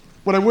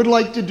What I would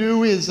like to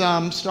do is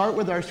start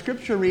with our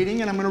scripture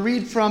reading, and I'm going to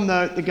read from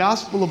the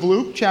Gospel of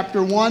Luke,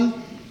 chapter 1,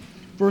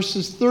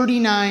 verses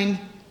 39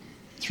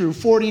 through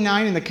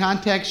 49. In the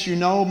context, you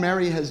know,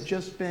 Mary has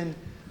just been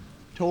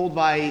told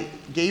by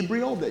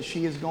Gabriel that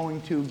she is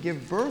going to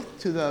give birth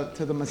to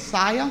the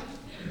Messiah.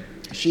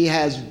 She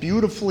has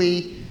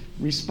beautifully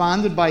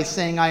responded by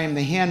saying, "I am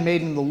the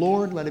handmaiden of the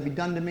Lord, let it be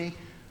done to me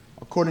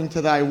according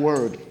to thy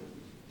word."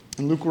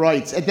 And Luke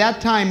writes, "At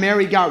that time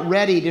Mary got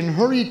ready and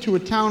hurried to a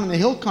town in the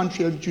hill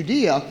country of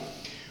Judea,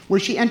 where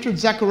she entered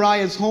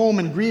Zechariah's home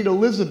and greeted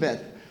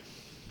Elizabeth.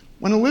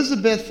 When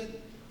Elizabeth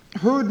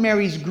heard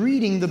Mary's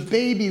greeting, the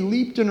baby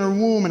leaped in her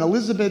womb, and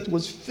Elizabeth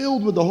was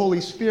filled with the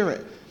Holy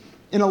Spirit.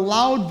 In a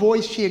loud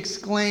voice she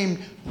exclaimed,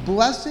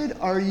 'Blessed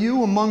are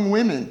you among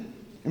women,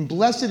 and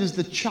blessed is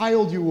the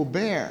child you will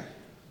bear.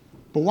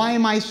 But why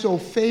am I so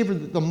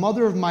favored that the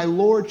mother of my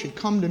Lord should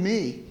come to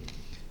me?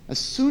 As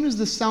soon as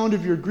the sound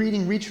of your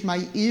greeting reached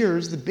my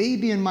ears, the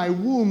baby in my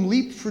womb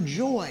leaped for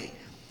joy.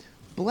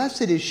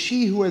 Blessed is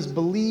she who has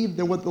believed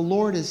that what the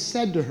Lord has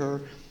said to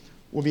her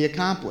will be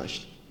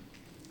accomplished.'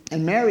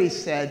 And Mary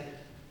said,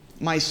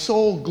 'My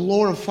soul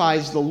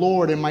glorifies the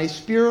Lord, and my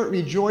spirit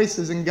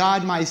rejoices in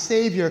God my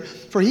Savior,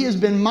 for he has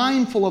been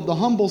mindful of the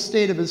humble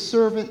state of his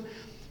servant.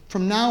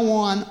 From now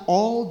on,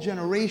 all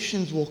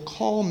generations will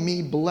call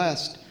me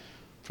blessed,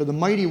 for the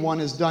Mighty One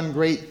has done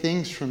great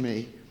things for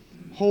me.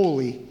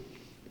 Holy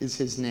is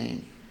his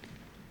name.'"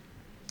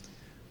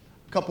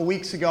 A couple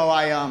weeks ago,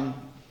 I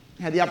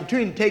had the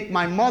opportunity to take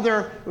my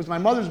mother. It was my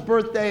mother's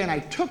birthday, and I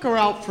took her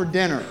out for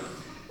dinner.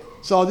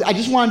 So I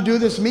just want to do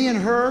this, me and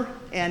her,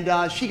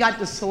 and she got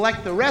to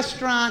select the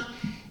restaurant.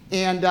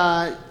 And,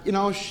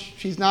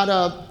 she's not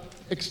an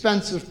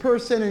expensive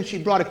person, and she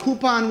brought a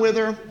coupon with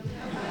her.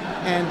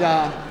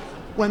 And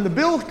when the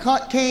bill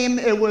came,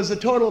 it was a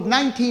total of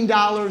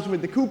 $19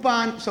 with the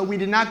coupon, so we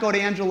did not go to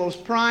Angelo's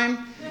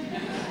Prime.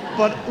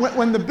 But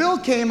when the bill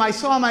came, I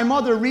saw my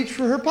mother reach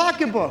for her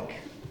pocketbook.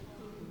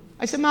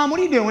 I said, "Mom,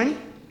 what are you doing?"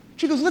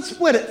 She goes, "Let's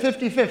split it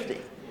 50-50.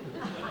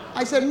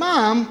 I said,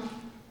 "Mom,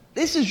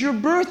 this is your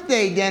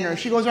birthday dinner."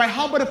 She goes, "All right,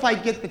 how about if I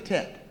get the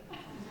tip?"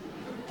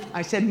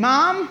 I said,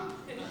 "Mom,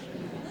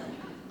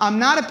 I'm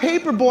not a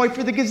paper boy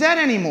for the Gazette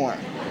anymore.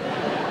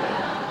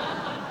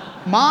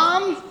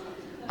 Mom,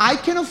 I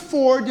can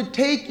afford to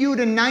take you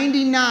to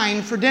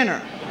 99 for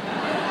dinner."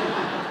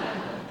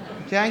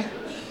 Okay?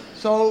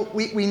 So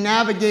we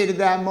navigated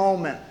that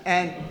moment.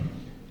 And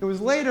it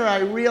was later I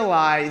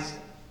realized,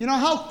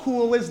 how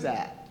cool is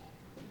that?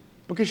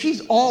 Because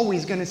she's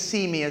always going to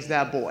see me as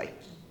that boy.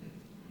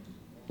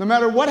 No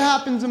matter what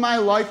happens in my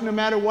life, no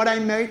matter what I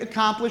may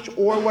accomplish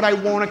or what I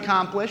won't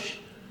accomplish,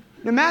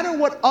 no matter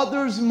what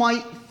others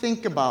might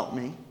think about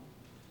me,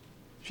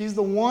 she's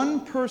the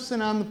one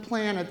person on the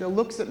planet that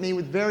looks at me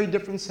with a very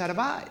different set of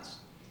eyes.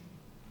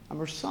 I'm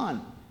her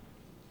son.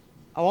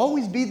 I'll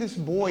always be this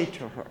boy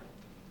to her.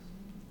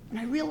 And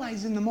I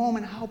realized in the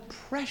moment how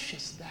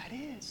precious that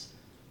is.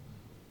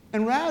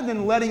 And rather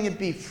than letting it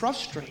be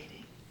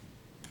frustrating,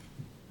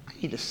 I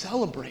need to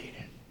celebrate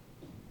it,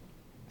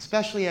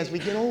 especially as we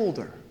get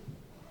older.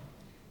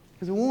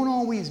 Because it won't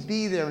always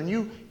be there. And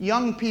you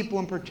young people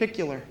in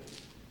particular,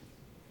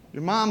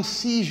 your mom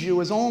sees you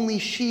as only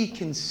she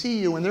can see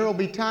you. And there will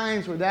be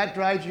times where that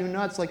drives you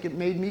nuts like it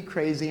made me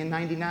crazy in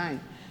 '99.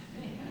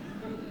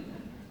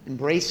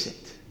 Embrace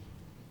it.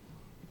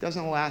 It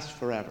doesn't last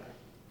forever.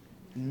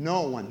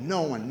 No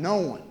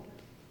one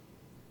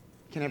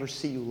can ever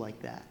see you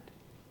like that,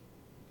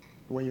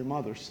 the way your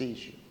mother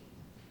sees you.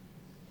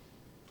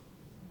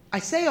 I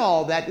say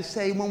all that to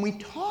say when we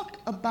talk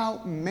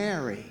about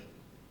Mary,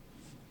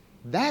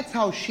 that's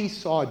how she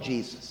saw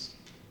Jesus.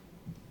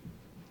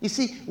 You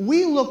see,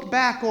 we look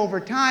back over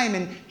time,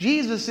 and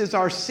Jesus is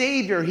our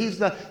Savior. He's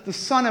the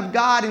Son of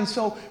God, and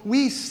so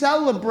we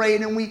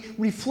celebrate and we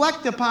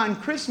reflect upon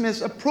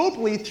Christmas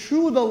appropriately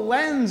through the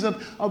lens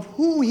of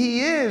who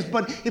He is.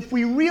 But if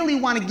we really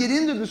want to get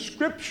into the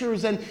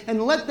Scriptures and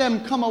let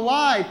them come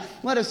alive,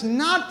 let us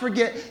not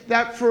forget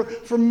that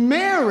for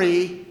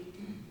Mary,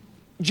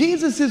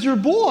 Jesus is her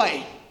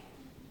boy.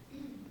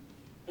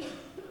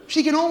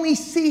 She can only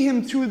see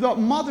Him through the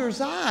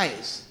mother's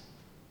eyes.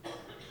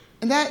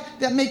 And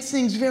that makes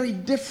things very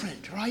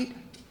different, right?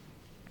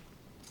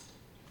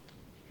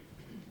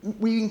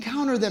 We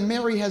encounter that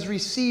Mary has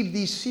received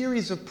these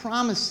series of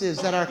promises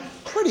that are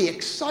pretty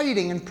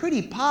exciting and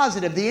pretty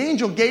positive. The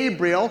angel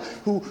Gabriel,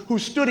 who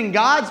stood in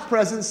God's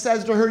presence,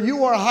 says to her,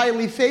 "You are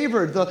highly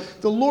favored.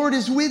 The Lord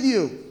is with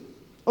you."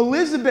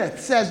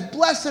 Elizabeth says,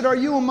 "Blessed are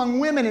you among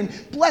women, and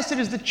blessed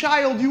is the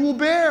child you will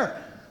bear.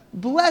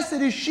 Blessed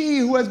is she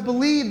who has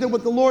believed that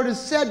what the Lord has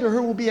said to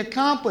her will be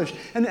accomplished."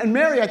 And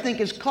Mary, I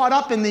think, is caught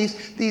up in these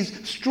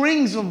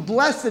strings of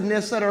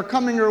blessedness that are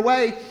coming her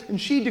way.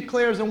 And she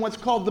declares in what's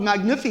called the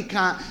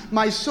Magnificat,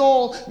 "My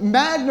soul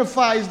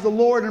magnifies the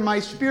Lord, and my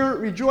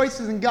spirit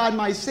rejoices in God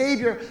my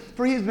Savior,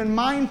 for he has been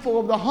mindful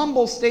of the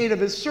humble state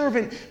of his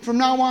servant. From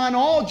now on,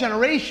 all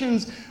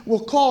generations will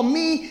call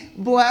me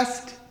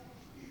blessed,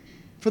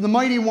 for the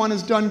Mighty One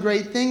has done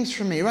great things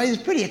for me." Right?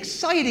 It's pretty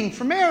exciting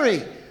for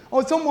Mary. Oh,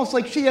 it's almost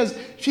like she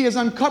has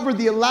uncovered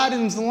the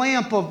Aladdin's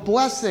lamp of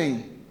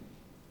blessing.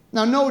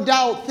 Now, no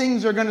doubt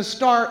things are going to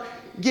start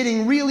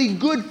getting really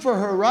good for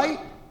her, right?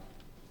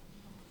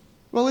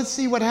 Well, let's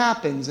see what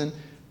happens. And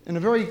in a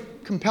very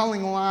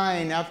compelling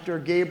line after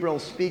Gabriel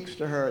speaks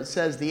to her, it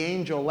says, the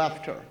angel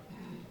left her.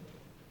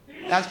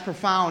 That's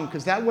profound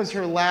because that was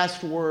her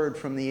last word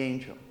from the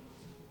angel.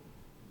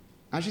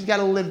 Now she's got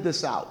to live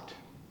this out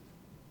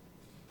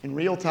in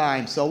real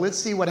time. So let's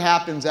see what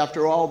happens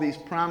after all these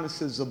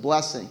promises of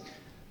blessing.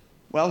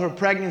 Well, her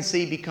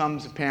pregnancy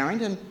becomes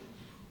apparent and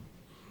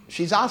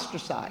she's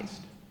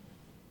ostracized.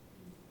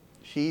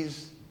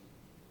 She's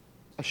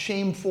a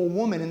shameful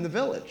woman in the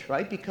village,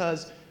 right?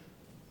 Because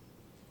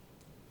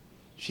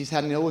she's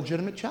had an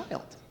illegitimate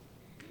child.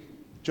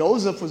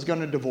 Joseph was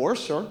going to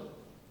divorce her,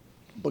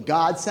 but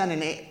God sent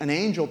an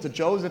angel to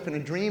Joseph in a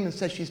dream and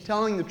said she's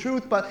telling the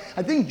truth. But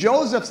I think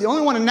Joseph's the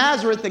only one in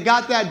Nazareth that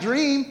got that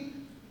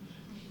dream.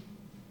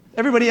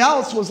 Everybody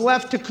else was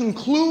left to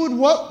conclude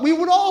what we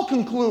would all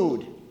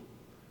conclude.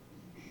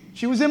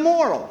 She was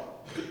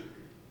immoral,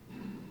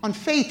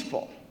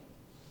 unfaithful,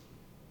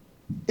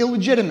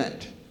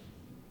 illegitimate.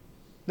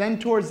 Then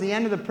towards the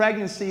end of the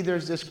pregnancy,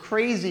 there's this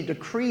crazy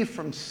decree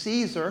from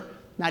Caesar.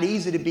 Not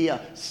easy to be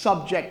a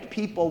subject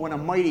people when a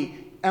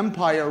mighty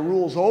empire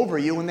rules over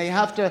you, and they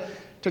have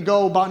to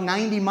go about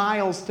 90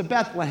 miles to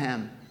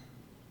Bethlehem.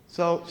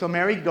 So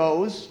Mary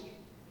goes,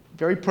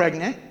 very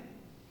pregnant.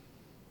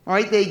 All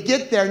right, they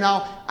get there.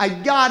 Now, I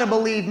gotta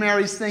believe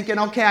Mary's thinking,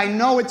 okay, I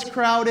know it's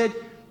crowded,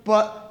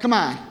 but come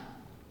on.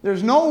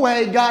 There's no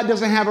way God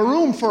doesn't have a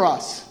room for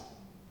us.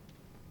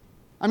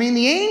 I mean,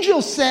 the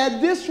angel said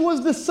this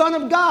was the Son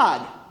of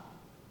God.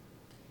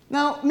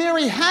 Now,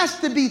 Mary has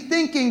to be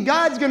thinking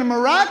God's going to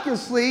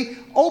miraculously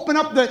open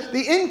up,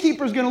 the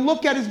innkeeper's going to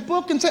look at his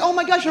book and say, oh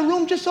my gosh, a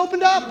room just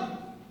opened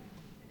up.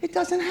 It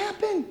doesn't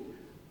happen.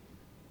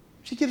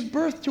 She gives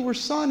birth to her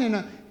son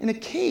in a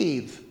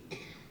cave,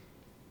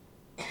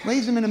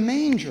 lays him in a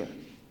manger.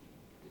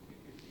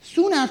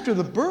 Soon after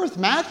the birth,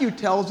 Matthew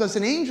tells us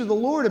an angel of the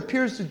Lord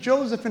appears to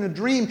Joseph in a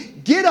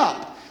dream. Get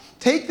up,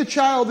 take the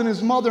child and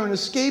his mother and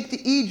escape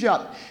to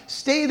Egypt.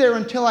 Stay there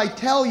until I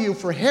tell you,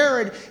 for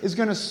Herod is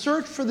going to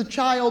search for the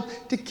child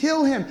to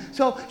kill him.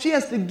 So she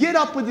has to get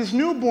up with this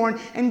newborn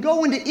and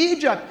go into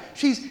Egypt.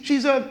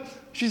 She's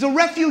a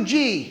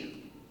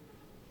refugee.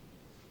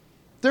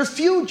 They're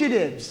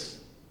fugitives.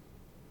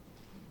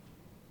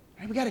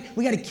 We got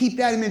to keep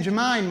that image in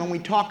mind when we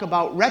talk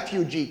about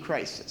refugee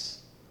crisis.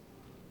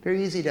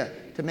 Very easy to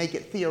make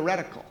it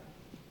theoretical.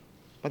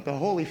 But the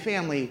Holy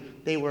Family,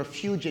 they were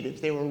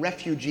fugitives. They were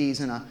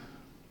refugees in a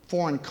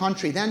foreign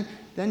country. Then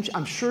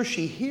I'm sure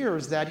she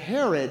hears that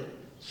Herod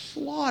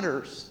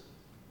slaughters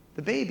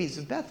the babies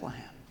of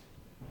Bethlehem.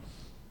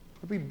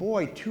 Every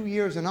boy 2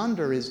 years and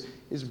under is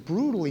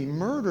brutally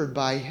murdered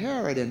by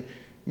Herod. And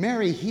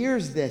Mary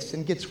hears this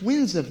and gets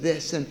winds of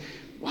this. And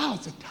wow,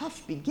 it's a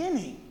tough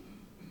beginning.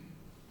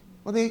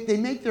 Well, they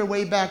make their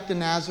way back to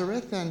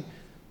Nazareth, and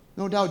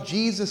no doubt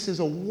Jesus is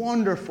a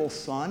wonderful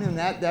son, and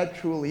that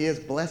truly is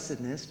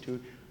blessedness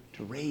to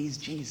raise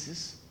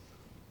Jesus.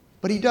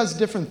 But he does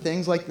different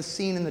things, like the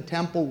scene in the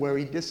temple where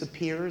he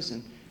disappears,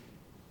 and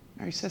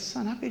Mary says,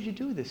 son, how could you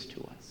do this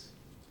to us?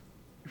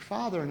 Your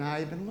father and I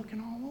have been looking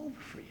all over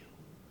for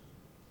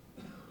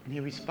you. And he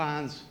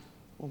responds,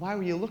 well, why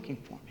were you looking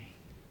for me?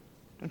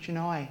 Don't you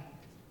know I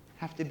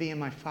have to be in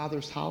my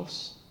father's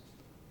house?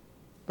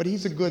 But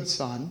he's a good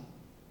son.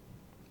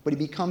 But he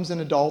becomes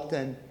an adult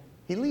and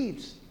he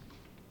leaves.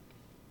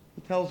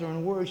 He tells her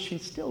in words she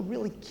still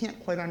really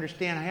can't quite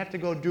understand. I have to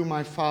go do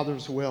my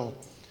father's will.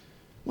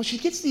 Well, she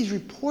gets these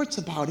reports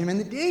about him, and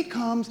the day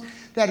comes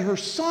that her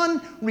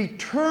son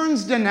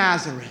returns to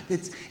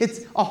Nazareth.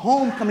 It's a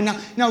homecoming.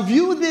 Now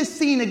view this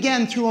scene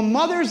again through a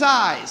mother's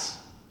eyes.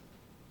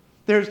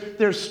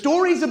 There's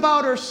stories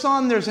about her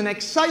son. There's an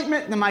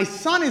excitement that my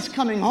son is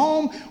coming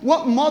home.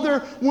 What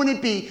mother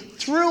wouldn't be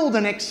thrilled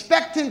and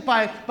expectant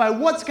by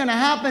what's going to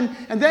happen?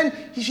 And then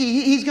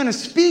he's going to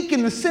speak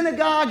in the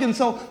synagogue. And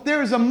so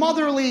there is a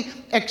motherly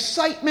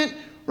excitement,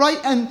 right?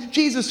 And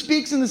Jesus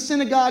speaks in the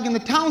synagogue, and the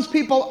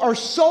townspeople are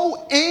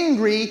so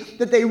angry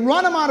that they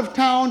run him out of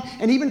town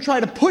and even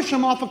try to push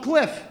him off a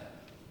cliff.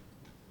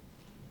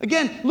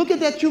 Again, look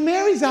at that through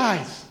Mary's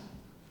eyes.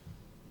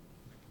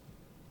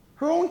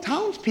 Her own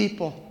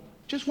townspeople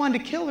just wanted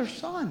to kill her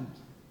son.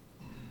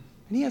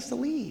 And he has to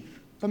leave.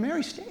 But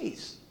Mary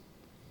stays.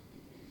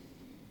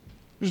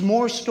 There's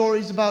more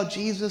stories about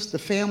Jesus. The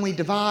family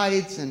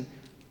divides and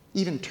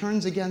even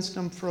turns against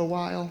him for a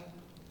while.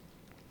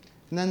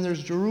 And then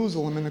there's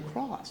Jerusalem and the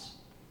cross.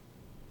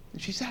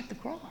 And she's at the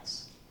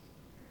cross.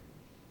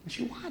 And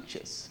she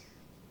watches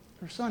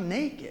her son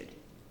naked,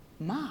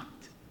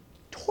 mocked,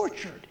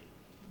 tortured,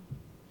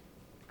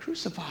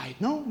 crucified.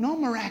 No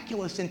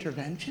miraculous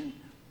intervention.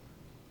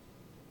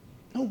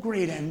 No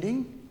great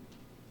ending.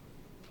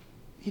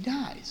 He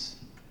dies.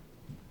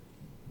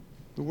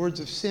 The words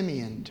of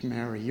Simeon to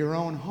Mary, your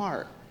own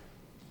heart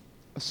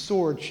a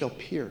sword shall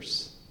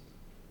pierce.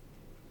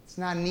 It's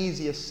not an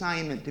easy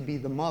assignment to be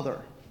the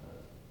mother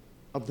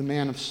of the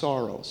man of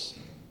sorrows.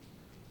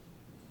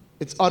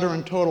 It's utter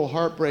and total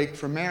heartbreak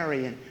for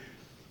Mary. And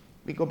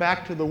we go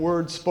back to the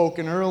words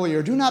spoken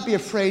earlier. Do not be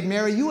afraid,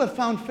 Mary. You have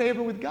found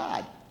favor with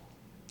God.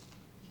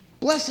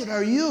 Blessed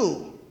are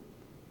you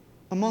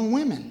among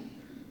women.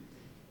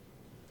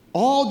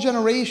 All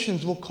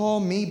generations will call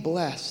me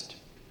blessed.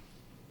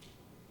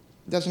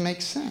 It doesn't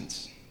make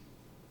sense.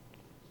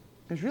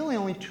 There's really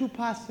only two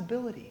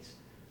possibilities.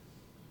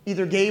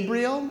 Either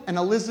Gabriel and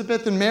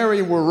Elizabeth and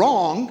Mary were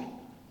wrong.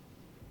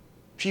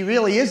 She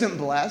really isn't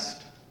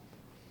blessed.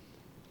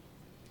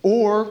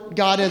 Or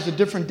God has a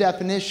different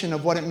definition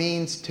of what it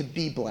means to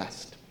be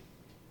blessed.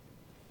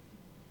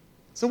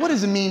 So what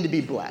does it mean to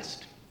be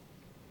blessed?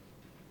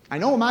 I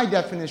know what my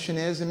definition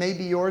is, and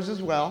maybe yours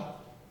as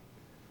well.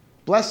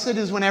 Blessed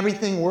is when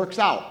everything works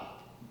out.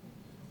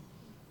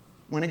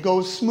 When it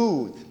goes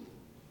smooth.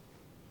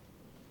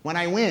 When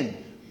I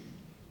win.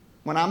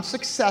 When I'm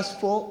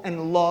successful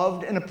and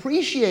loved and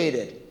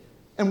appreciated.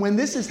 And when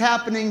this is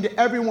happening to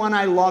everyone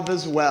I love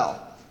as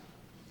well.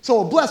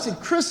 So a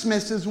blessed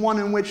Christmas is one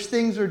in which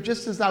things are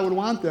just as I would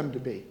want them to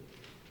be.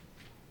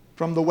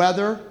 From the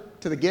weather,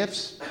 to the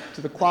gifts,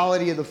 to the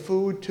quality of the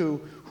food,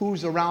 to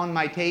who's around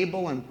my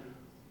table, and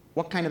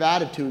what kind of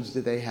attitudes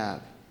do they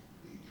have.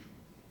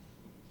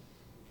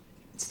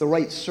 It's the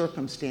right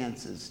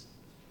circumstances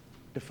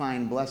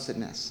define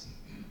blessedness.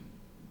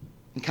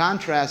 In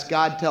contrast,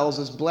 God tells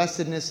us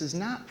blessedness is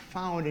not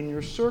found in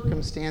your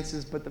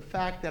circumstances, but the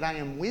fact that I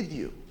am with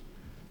you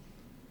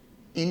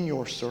in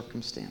your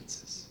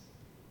circumstances.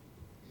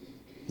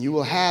 You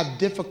will have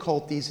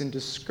difficulties and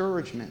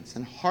discouragements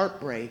and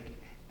heartbreak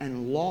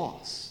and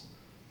loss.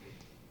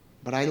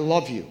 But I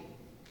love you.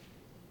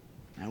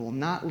 I will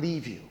not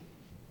leave you.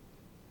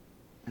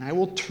 And I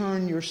will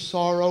turn your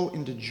sorrow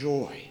into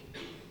joy.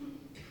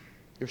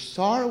 Your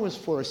sorrow is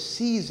for a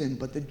season,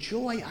 but the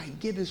joy I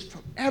give is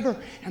forever.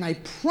 And I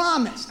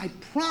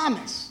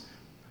promise,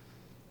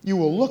 you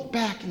will look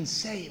back and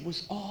say it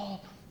was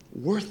all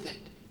worth it.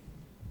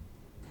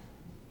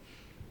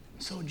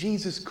 So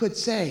Jesus could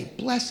say,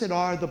 blessed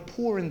are the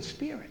poor in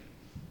spirit.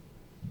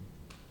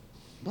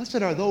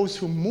 Blessed are those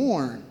who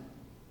mourn.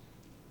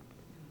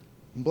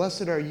 And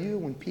blessed are you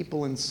when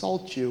people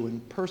insult you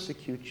and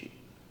persecute you.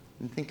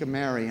 And think of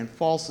Mary and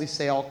falsely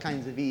say all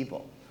kinds of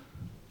evil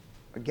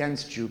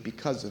against you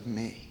because of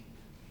me.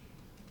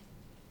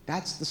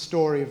 That's the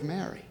story of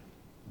Mary.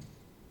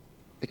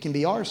 It can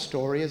be our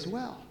story as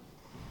well.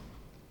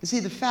 You see,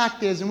 the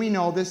fact is, and we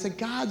know this, that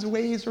God's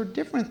ways are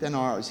different than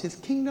ours. His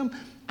kingdom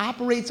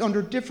operates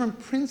under different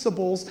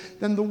principles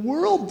than the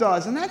world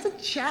does. And that's a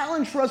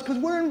challenge for us because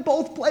we're in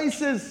both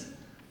places.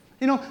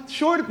 You know,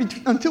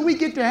 until we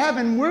get to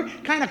heaven, we're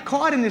kind of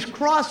caught in this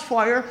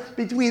crossfire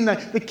between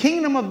the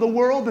kingdom of the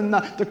world and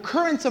the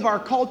currents of our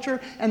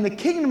culture and the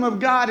kingdom of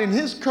God and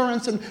his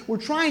currents. And we're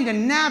trying to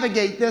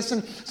navigate this.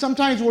 And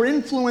sometimes we're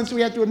influenced,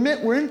 we have to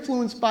admit, we're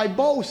influenced by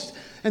both.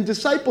 And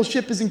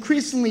discipleship is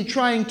increasingly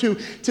trying to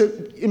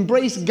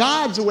embrace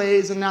God's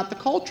ways and not the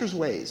culture's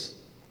ways.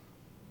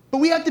 But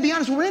we have to be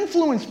honest, we're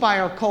influenced by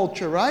our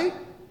culture, right?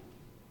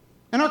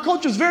 And our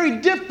culture is very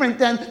different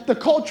than the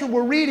culture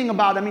we're reading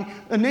about. I mean,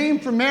 the name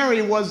for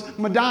Mary was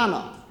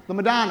Madonna, the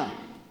Madonna.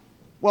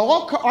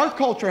 Well, our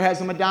culture has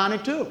a Madonna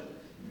too.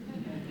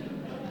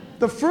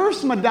 The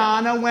first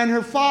Madonna, when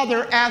her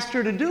father asked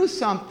her to do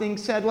something,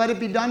 said, let it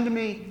be done to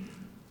me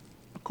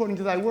according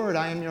to thy word.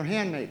 I am your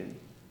handmaiden.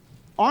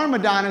 Our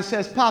Madonna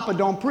says, Papa,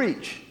 don't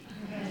preach.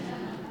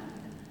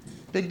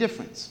 Big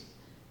difference.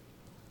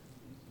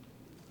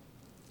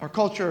 Our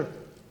culture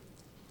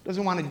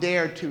doesn't want to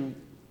dare to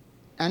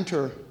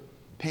enter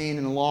pain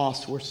and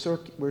loss.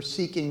 We're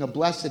seeking a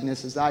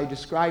blessedness as I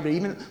described it.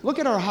 Even look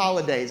at our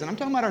holidays, and I'm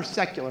talking about our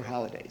secular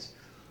holidays.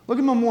 Look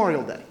at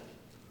Memorial Day.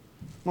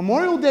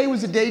 Memorial Day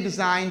was a day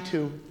designed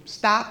to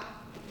stop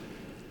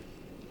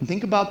and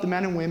think about the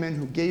men and women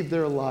who gave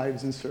their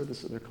lives in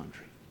service of their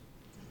country.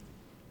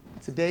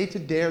 It's a day to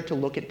dare to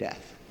look at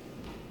death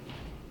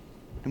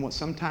and what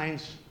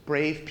sometimes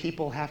brave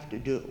people have to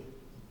do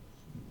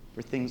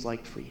for things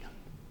like freedom.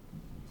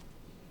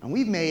 And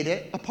we've made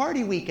it a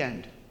party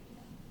weekend.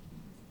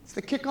 It's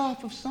the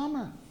kickoff of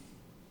summer.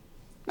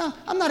 Now,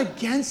 I'm not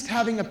against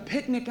having a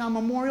picnic on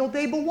Memorial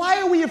Day, but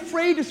why are we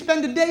afraid to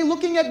spend a day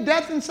looking at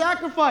death and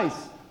sacrifice?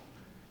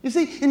 You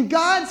see, in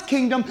God's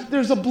kingdom,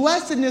 there's a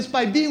blessedness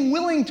by being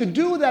willing to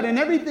do that, and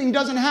everything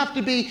doesn't have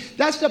to be,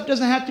 that stuff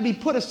doesn't have to be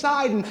put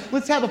aside and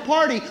let's have a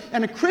party.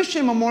 And a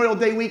Christian Memorial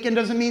Day weekend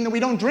doesn't mean that we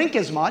don't drink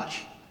as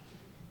much,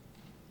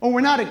 or we're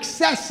not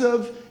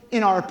excessive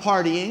in our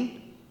partying.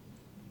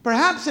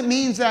 Perhaps it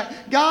means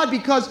that God,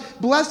 because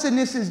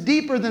blessedness is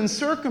deeper than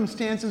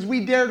circumstances,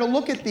 we dare to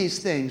look at these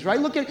things, right?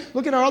 Look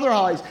at our other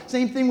holidays.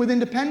 Same thing with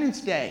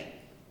Independence Day.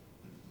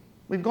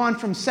 We've gone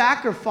from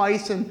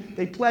sacrifice and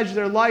they pledge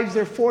their lives,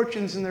 their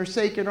fortunes, and their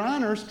sacred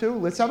honors to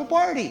let's have a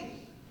party.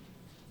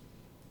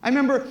 I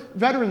remember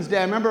Veterans Day.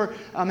 I remember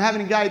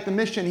having a guy at the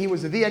mission. He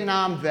was a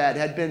Vietnam vet,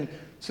 had been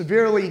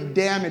severely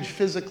damaged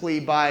physically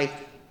by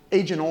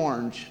Agent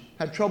Orange,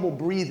 had trouble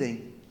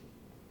breathing.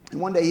 And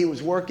one day he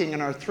was working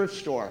in our thrift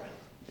store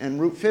in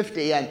Route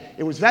 50, and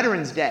it was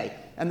Veterans Day.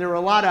 And there were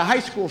a lot of high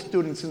school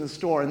students in the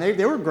store, and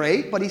they were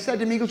great. But he said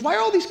to me, he goes, why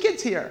are all these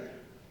kids here?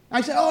 And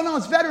I said, oh, no,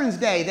 it's Veterans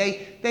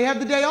Day. They have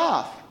the day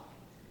off.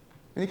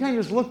 And he kind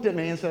of just looked at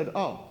me and said,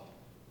 oh.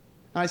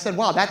 And I said,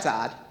 wow, that's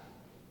odd.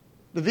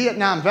 The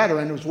Vietnam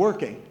veteran was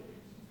working,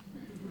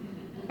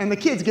 and the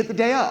kids get the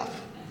day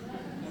off.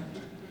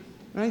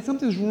 Right?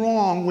 Something's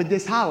wrong with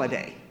this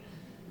holiday.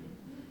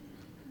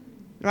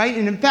 Right?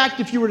 And in fact,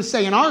 if you were to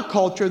say in our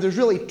culture, there's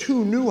really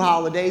two new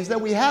holidays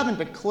that we haven't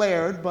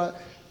declared, but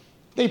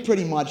they've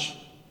pretty much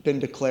been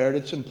declared,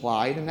 it's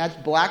implied, and that's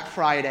Black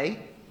Friday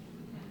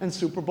and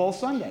Super Bowl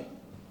Sunday.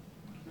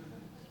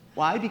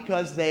 Why?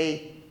 Because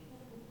they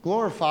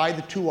glorify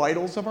the two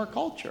idols of our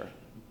culture,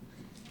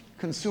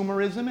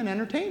 consumerism and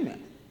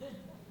entertainment.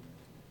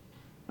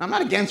 I'm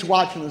not against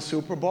watching the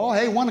Super Bowl.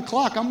 Hey, 1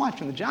 o'clock, I'm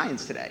watching the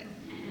Giants today.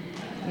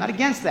 I'm not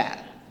against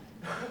that.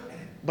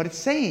 But it's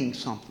saying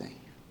something.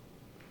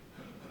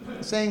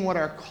 It's saying what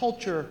our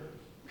culture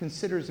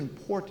considers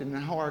important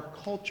and how our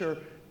culture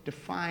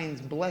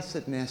defines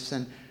blessedness.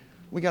 And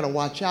we got to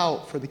watch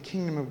out, for the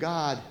kingdom of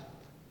God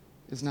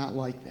is not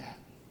like that.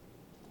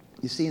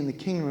 You see, in the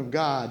kingdom of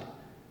God,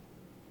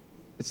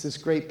 it's this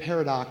great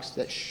paradox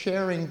that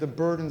sharing the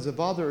burdens of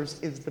others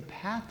is the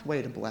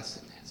pathway to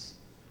blessedness.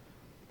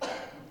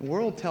 The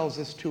world tells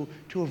us to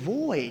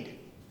avoid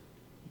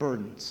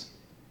burdens,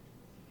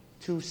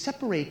 to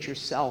separate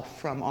yourself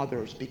from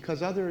others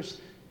because others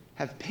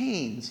have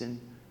pains and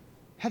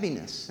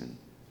heaviness, and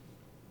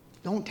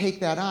don't take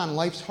that on.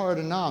 Life's hard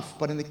enough.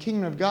 But in the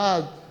kingdom of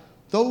God,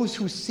 those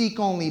who seek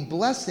only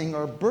blessing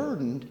are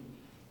burdened,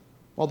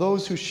 while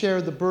those who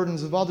share the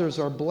burdens of others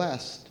are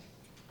blessed.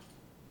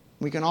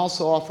 We can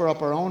also offer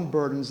up our own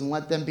burdens and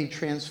let them be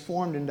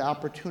transformed into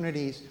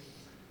opportunities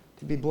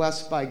to be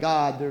blessed by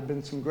God. There have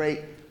been some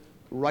great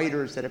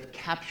writers that have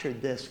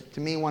captured this.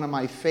 To me, one of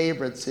my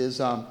favorites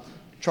is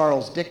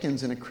Charles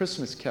Dickens in A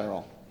Christmas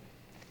Carol.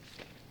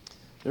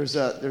 There's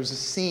a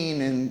scene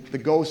in The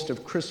Ghost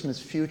of Christmas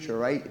Future,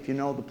 right? If you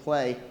know the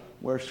play,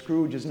 where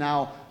Scrooge is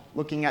now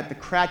looking at the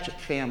Cratchit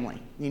family.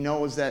 He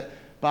knows that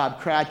Bob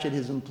Cratchit,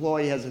 his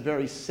employee, has a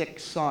very sick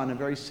son, a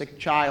very sick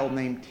child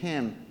named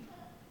Tim.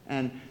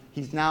 And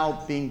he's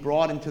now being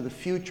brought into the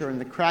future in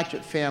the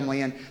Cratchit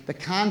family. And the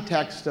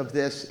context of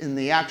this in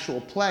the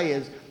actual play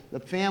is the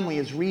family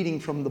is reading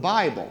from the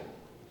Bible.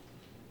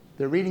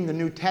 They're reading the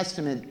New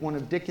Testament, one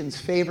of Dickens'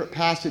 favorite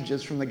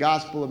passages from the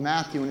Gospel of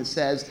Matthew, and it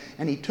says,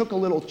 and he took a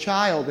little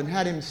child and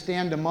had him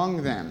stand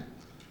among them.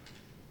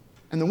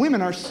 And the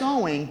women are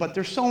sewing, but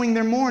they're sewing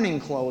their mourning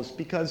clothes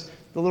because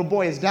the little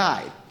boy has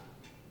died.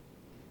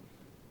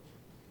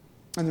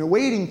 And they're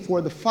waiting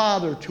for the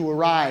father to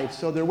arrive.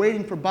 So they're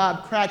waiting for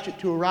Bob Cratchit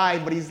to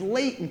arrive, but he's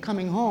late in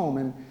coming home.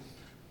 And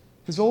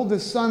his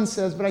oldest son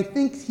says, but I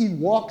think he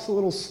walks a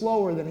little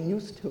slower than he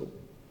used to.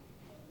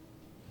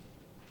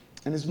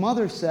 And his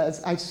mother says,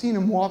 I've seen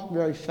him walk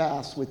very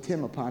fast with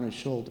Tim upon his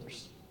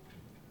shoulders.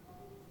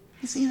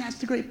 You see, that's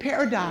the great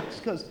paradox,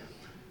 because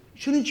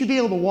shouldn't you be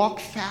able to walk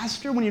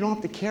faster when you don't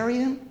have to carry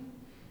him?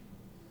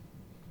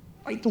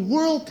 Right? The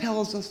world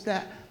tells us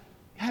that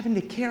having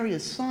to carry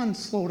his son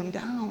slowed him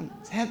down.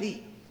 It's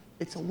heavy.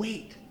 It's a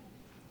weight.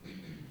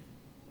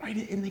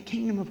 Right? In the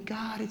kingdom of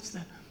God, it's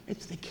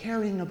the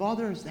carrying of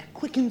others that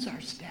quickens our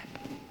step.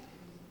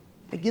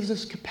 It gives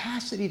us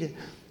capacity to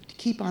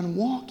keep on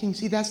walking.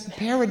 See, that's the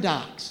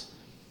paradox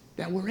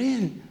that we're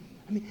in.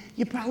 I mean,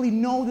 you probably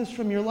know this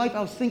from your life.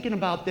 I was thinking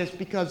about this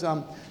because,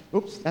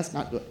 oops, that's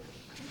not good.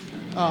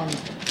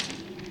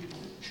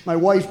 My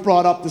wife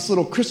brought up this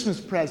little Christmas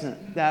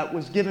present that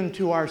was given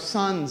to our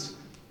sons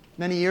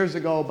many years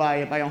ago by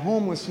a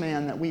homeless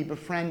man that we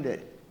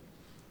befriended.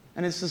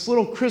 And it's this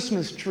little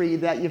Christmas tree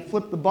that you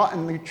flip the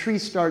button, the tree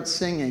starts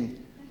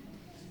singing.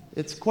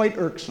 It's quite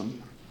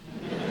irksome.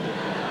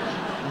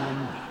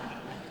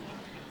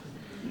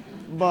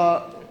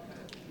 But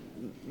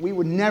we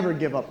would never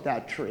give up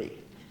that tree,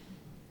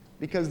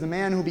 because the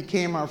man who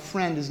became our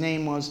friend, his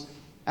name was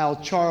Al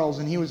Charles,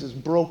 and he was this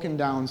broken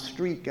down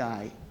street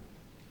guy.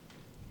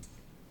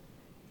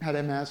 Had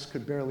MS,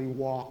 could barely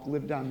walk,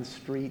 lived on the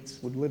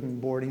streets, would live in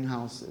boarding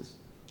houses.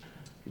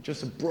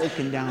 Just a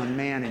broken down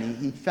man, and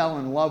he fell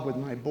in love with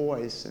my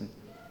boys, and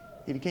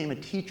he became a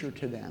teacher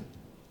to them.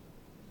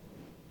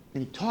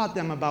 And he taught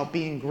them about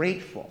being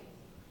grateful.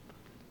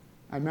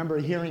 I remember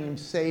hearing him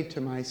say to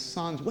my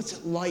sons, what's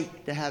it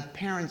like to have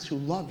parents who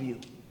love you?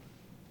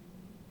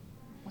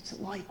 What's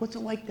it like? What's it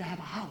like to have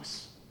a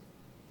house?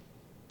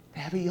 To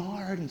have a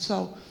yard? And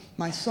so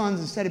my sons,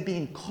 instead of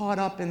being caught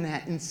up in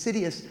that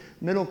insidious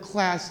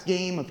middle-class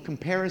game of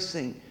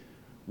comparison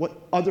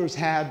what others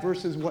have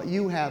versus what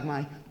you have,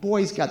 my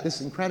boys got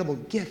this incredible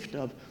gift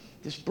of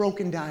this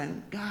broken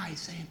down guy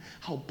saying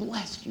how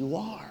blessed you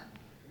are.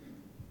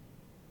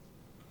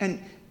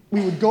 And we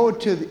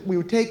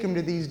would take him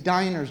to these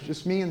diners,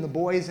 just me and the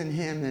boys and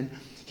him, and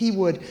he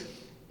would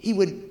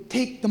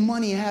take the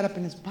money he had up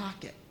in his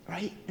pocket,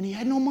 right? And he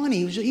had no money.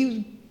 He was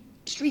a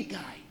street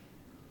guy.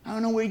 I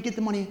don't know where he'd get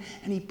the money,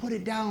 and he put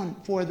it down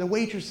for the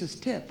waitress's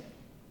tip.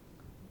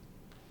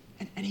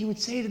 And he would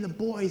say to the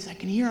boys, I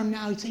can hear him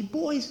now, he'd say,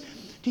 boys,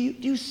 Do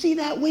you see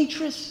that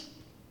waitress?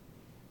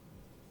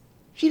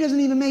 She doesn't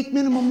even make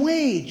minimum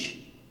wage.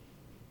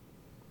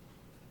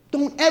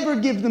 Don't ever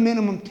give the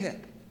minimum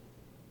tip.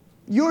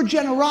 Your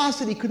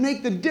generosity could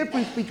make the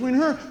difference between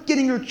her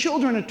getting her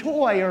children a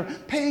toy or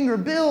paying her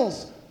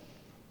bills.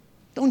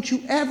 Don't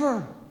you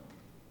ever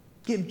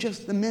give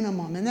just the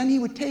minimum. And then he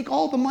would take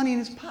all the money in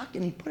his pocket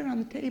and he'd put it on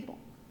the table.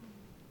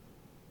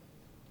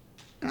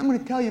 And I'm going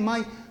to tell you,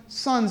 my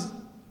sons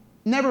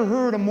never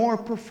heard a more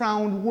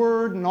profound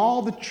word in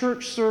all the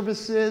church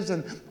services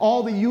and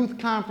all the youth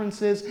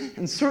conferences,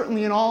 and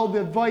certainly in all the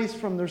advice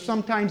from their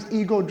sometimes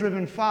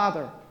ego-driven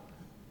father,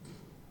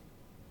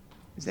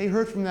 as they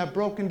heard from that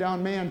broken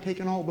down man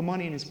taking all the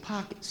money in his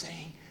pocket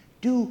saying,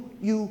 do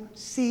you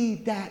see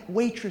that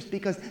waitress?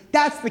 Because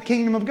that's the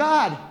kingdom of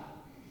God.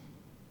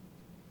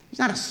 He's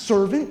not a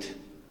servant.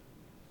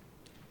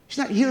 She's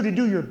not here to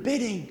do your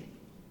bidding.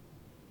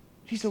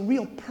 She's a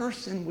real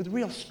person with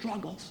real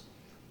struggles.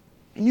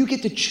 And you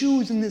get to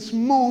choose in this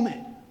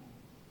moment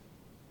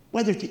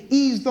whether to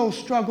ease those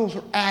struggles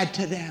or add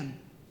to them.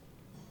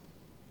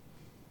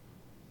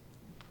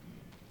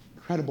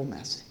 Incredible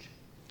message.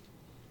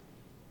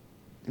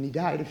 And he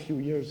died a few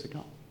years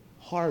ago.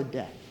 Hard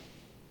death.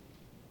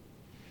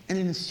 And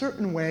in a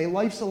certain way,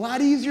 life's a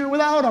lot easier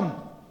without him.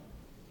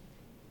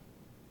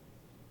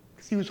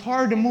 Because he was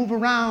hard to move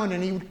around,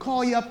 and he would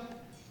call you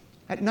up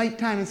at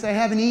nighttime and say, I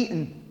haven't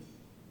eaten.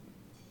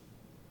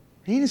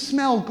 He didn't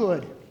smell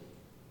good.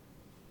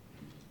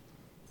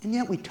 And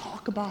yet we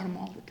talk about him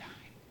all the time.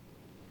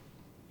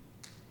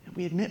 And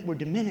we admit we're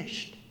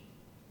diminished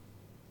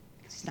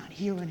because he's not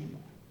here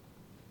anymore.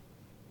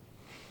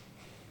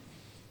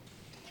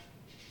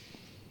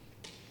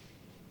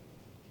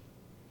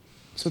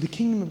 So the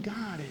kingdom of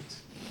God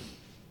is,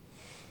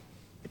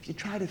 if you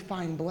try to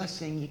find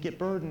blessing, you get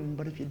burdened.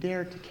 But if you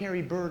dare to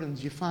carry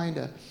burdens, you find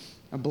a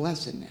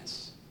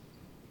blessedness.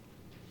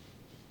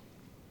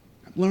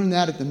 I've learned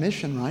that at the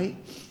mission, right?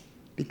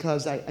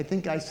 Because I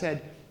think I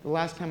said the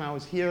last time I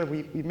was here,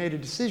 we made a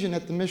decision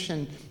at the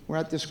mission. We're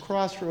at this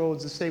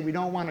crossroads to say we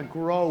don't want to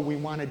grow, we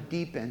want to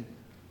deepen.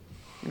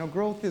 You know,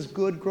 growth is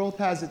good, growth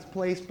has its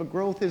place, but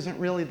growth isn't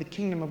really the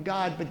kingdom of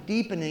God. But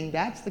deepening,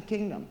 that's the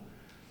kingdom.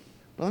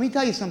 But let me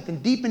tell you something,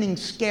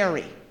 deepening's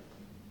scary.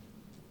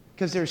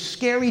 Because there's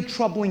scary,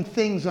 troubling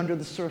things under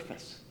the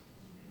surface.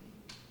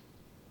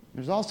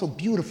 There's also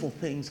beautiful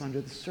things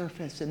under the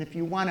surface. And if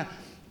you want to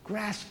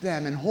grasp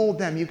them and hold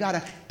them, you got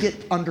to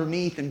get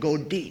underneath and go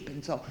deep.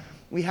 And so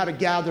we had a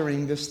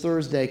gathering this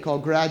Thursday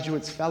called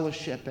Graduates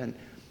Fellowship, and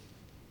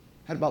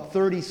had about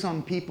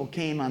 30-some people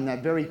came on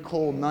that very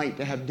cold night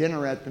to have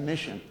dinner at the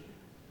mission.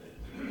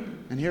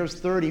 And here's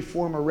 30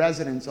 former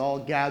residents all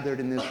gathered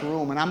in this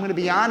room. And I'm going to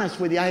be honest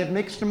with you, I have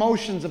mixed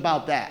emotions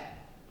about that.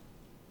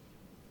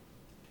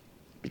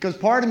 Because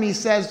part of me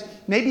says,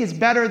 maybe it's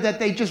better that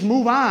they just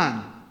move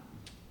on.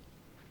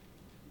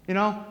 You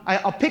know,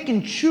 I'll pick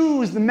and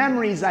choose the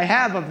memories I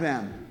have of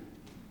them.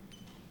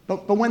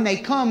 But when they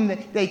come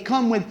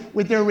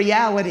with their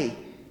reality.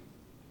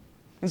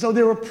 And so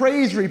there were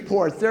praise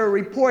reports. There were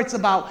reports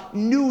about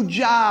new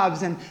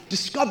jobs and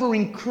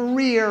discovering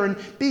career and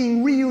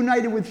being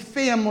reunited with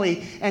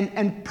family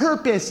and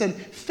purpose and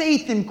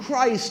faith in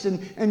Christ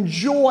and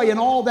joy, and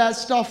all that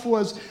stuff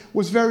was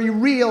very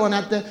real. And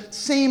at the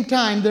same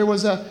time, there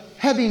was a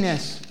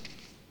heaviness.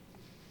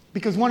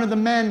 Because one of the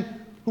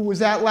men who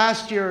was at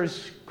last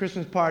year's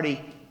Christmas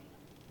party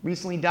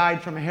recently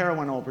died from a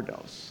heroin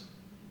overdose.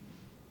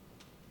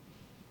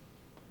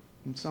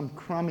 In some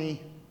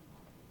crummy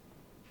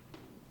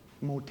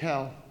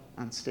motel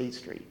on State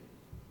Street.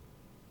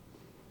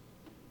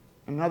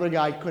 Another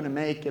guy couldn't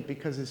make it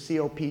because his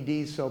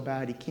COPD is so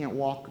bad he can't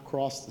walk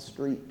across the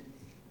street.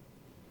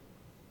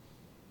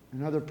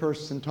 Another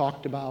person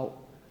talked about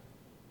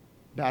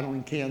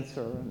battling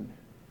cancer, and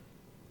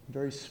a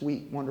very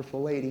sweet,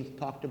 wonderful lady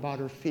talked about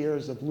her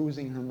fears of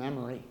losing her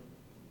memory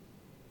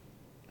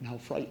and how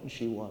frightened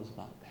she was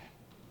about that.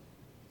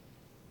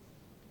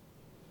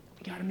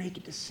 We got to make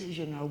a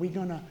decision. Are we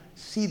going to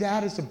see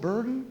that as a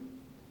burden?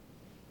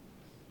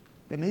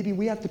 That maybe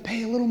we have to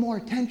pay a little more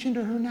attention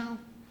to her now?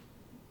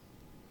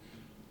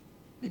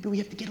 Maybe we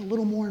have to get a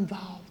little more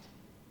involved.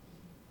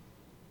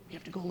 We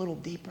have to go a little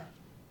deeper.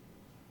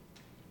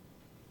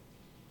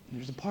 And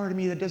there's a part of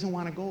me that doesn't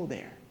want to go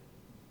there.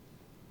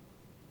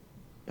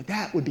 But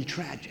that would be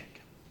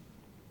tragic.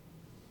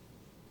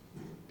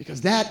 Because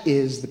that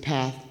is the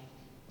path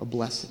of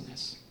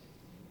blessedness.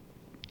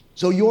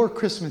 So your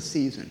Christmas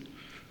season,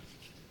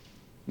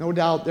 no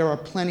doubt there are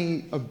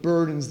plenty of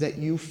burdens that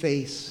you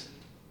face.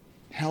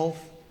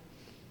 Health,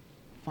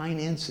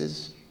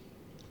 finances,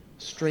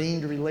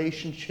 strained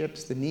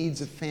relationships, the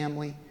needs of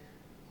family.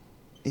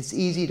 It's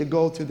easy to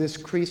go through this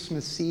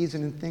Christmas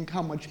season and think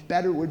how much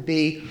better it would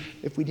be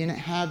if we didn't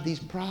have these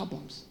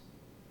problems.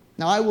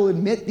 Now, I will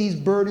admit these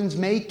burdens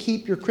may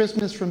keep your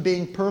Christmas from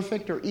being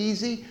perfect or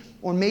easy,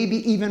 or maybe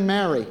even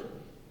merry.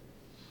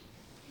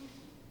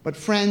 But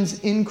friends,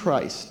 in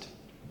Christ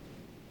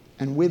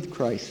and with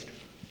Christ,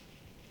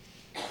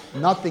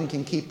 nothing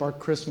can keep our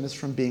Christmas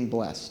from being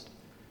blessed.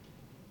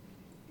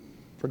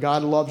 for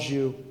God loves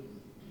you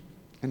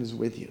and is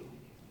with you.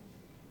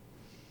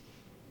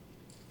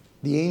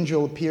 The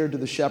angel appeared to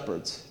the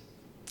shepherds.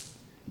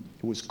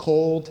 It was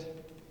cold,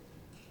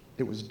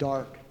 it was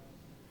dark,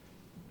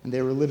 and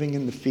they were living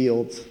in the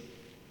fields,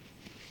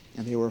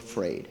 and they were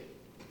afraid.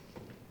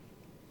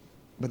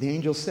 But the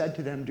angel said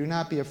to them, "Do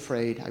not be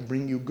afraid. I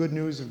bring you good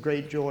news of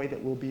great joy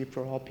that will be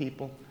for all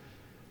people.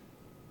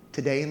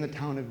 Today in the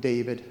town of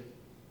David,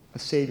 a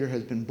Savior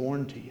has been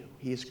born to you.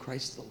 He is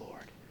Christ the Lord."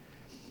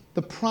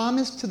 The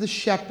promise to the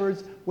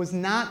shepherds was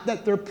not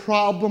that their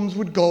problems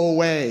would go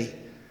away,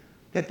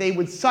 that they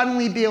would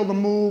suddenly be able to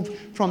move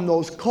from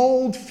those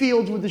cold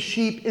fields with the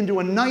sheep into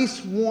a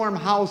nice warm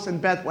house in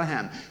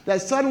Bethlehem,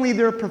 that suddenly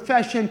their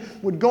profession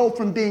would go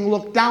from being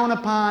looked down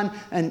upon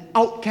and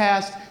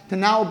outcast to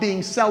now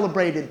being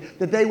celebrated,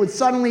 that they would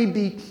suddenly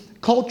be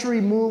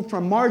culturally moved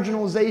from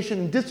marginalization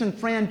and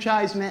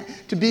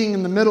disenfranchisement to being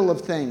in the middle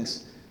of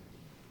things.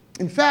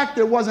 In fact,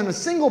 there wasn't a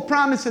single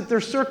promise that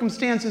their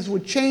circumstances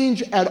would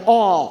change at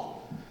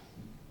all.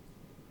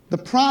 The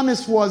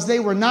promise was they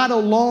were not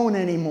alone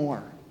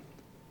anymore,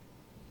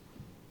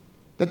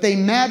 that they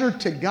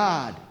mattered to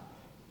God,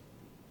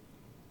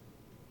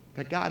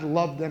 that God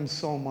loved them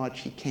so much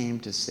He came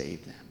to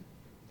save them.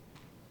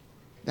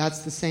 That's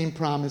the same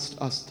promise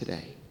to us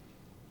today.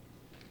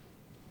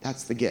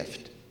 That's the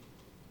gift.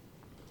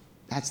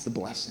 That's the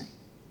blessing.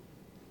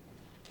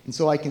 And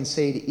so I can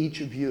say to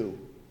each of you,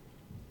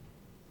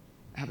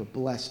 have a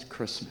blessed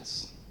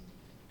Christmas.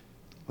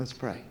 Let's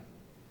pray.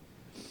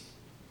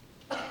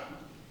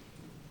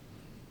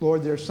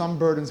 Lord, there are some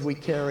burdens we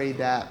carry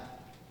that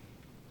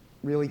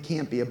really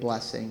can't be a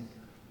blessing,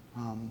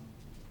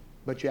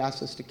 but you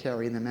ask us to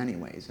carry them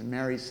anyways. And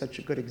Mary's such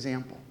a good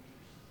example.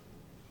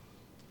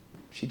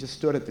 She just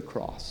stood at the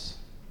cross,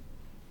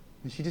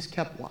 and she just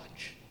kept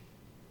watch.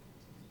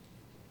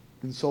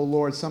 And so,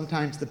 Lord,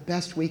 sometimes the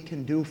best we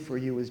can do for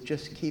you is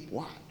just keep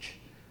watch.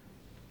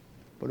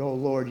 But, oh,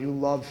 Lord, you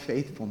love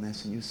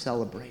faithfulness and you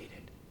celebrate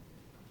it.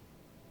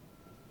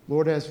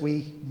 Lord, as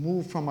we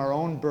move from our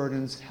own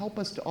burdens, help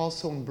us to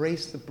also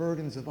embrace the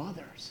burdens of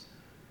others.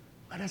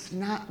 Let us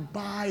not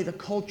buy the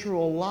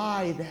cultural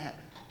lie that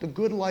the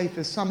good life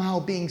is somehow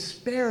being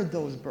spared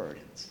those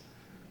burdens.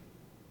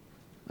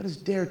 Let us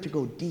dare to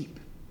go deep,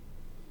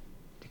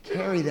 to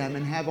carry them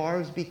and have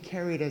ours be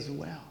carried as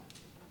well.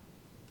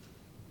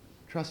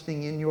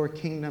 Trusting in your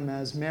kingdom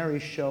as Mary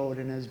showed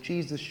and as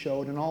Jesus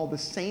showed and all the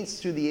saints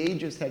through the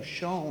ages have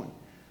shown.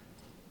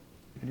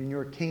 And in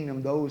your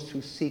kingdom, those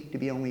who seek to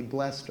be only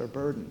blessed are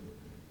burdened,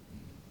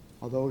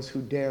 while those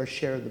who dare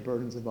share the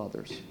burdens of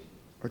others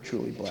are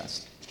truly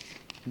blessed.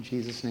 In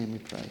Jesus' name we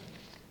pray.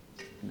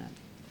 Amen.